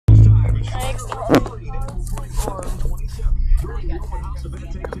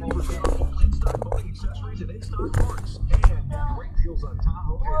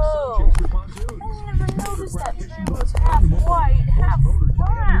Whoa! I never noticed that tree was half white, half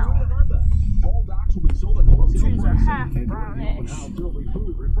brown. Trees are half brownish.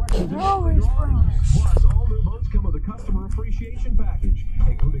 They're always brownish. Plus, all new boats come with a customer appreciation package,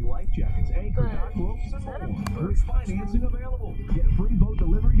 including life jackets, anchor dock ropes, and more. With financing available. Get free boat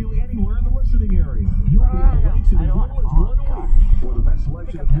delivery to anywhere in the listening area. You'll be on the lakes in as little as 1 week. For the best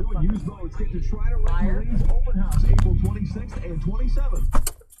selection of new and used boats, get to Strider Lake Marine's open house April 26th and 27th.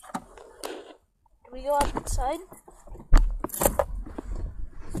 Can we go outside?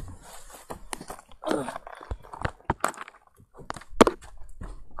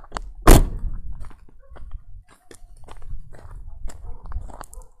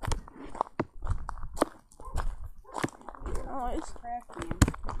 Oh, it's cracking.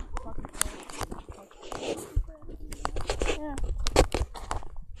 Yeah.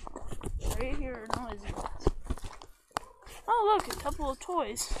 Right here, noisy. Oh, look, a couple of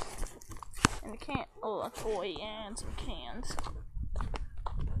toys. And a can. Oh, a toy and some cans.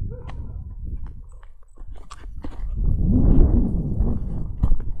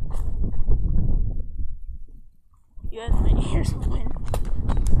 You guys might hear some wind.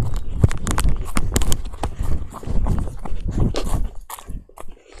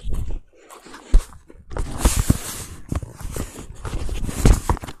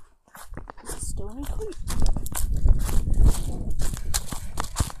 Stony Creek.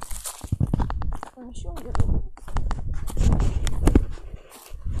 Let me show you where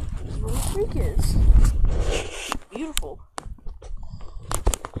the creek is. Beautiful.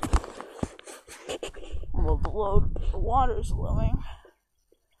 Well, the water's lowing.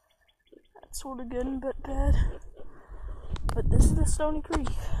 That's sort of good and but bad. But this is the Stony Creek.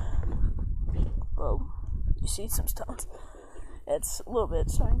 Well, you see some stones. It's a little bit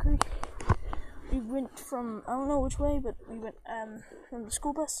Stony Creek. We went from, I don't know which way, but we went from the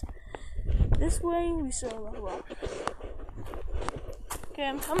school bus this way. We saw a rock. Okay,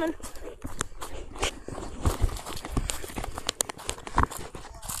 I'm coming.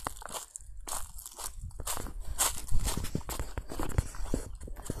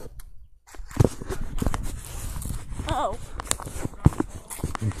 Oh.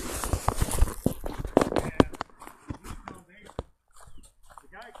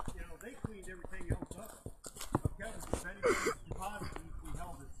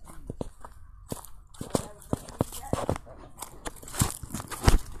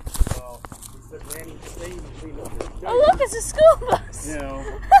 Oh look, it's a school bus! You know,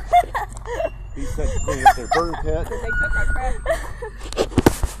 he said to clean up their burn pit. They took our crap.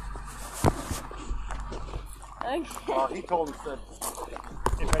 Okay. He told us that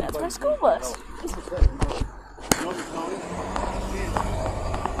if That's my school bus.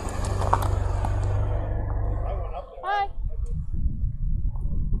 Hi.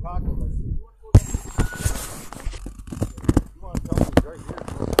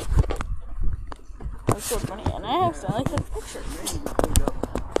 That's so funny, and I accidentally took a picture.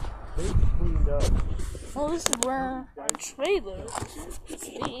 Well, this is where our trailer used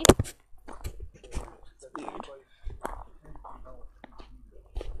to be. It's weird.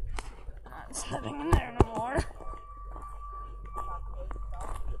 Not stepping in there no more.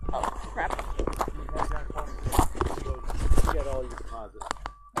 Oh, crap. You got all your deposits.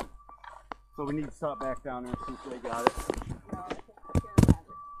 So we need to stop back down there and see if they got it.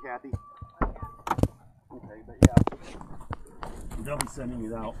 Kathy? Okay, but yeah. They'll be sending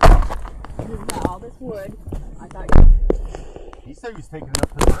it out. All this wood. I thought He said he was taking it up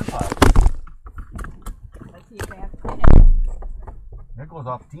to the burn pile. let's see if they have to clean it. That goes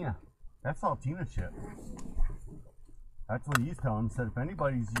off Tina. That's all Tina shit. That's what he's telling him. He said if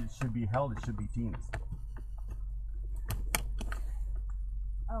anybody's should be held, it should be Tina's.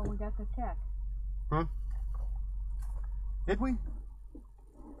 Oh, we got the check. Huh? Did we?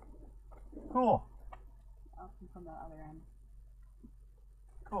 Cool. I'll come from the other end.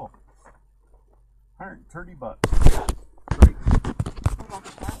 Cool. $130. Great.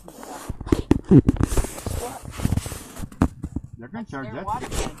 They're gonna charge Their that.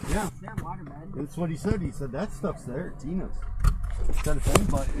 waterbed. Yeah. Their waterbed. That's what he said. He said that stuff's there, Tina's. He said if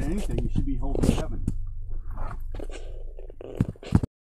anybody anything, you should be holding Kevin.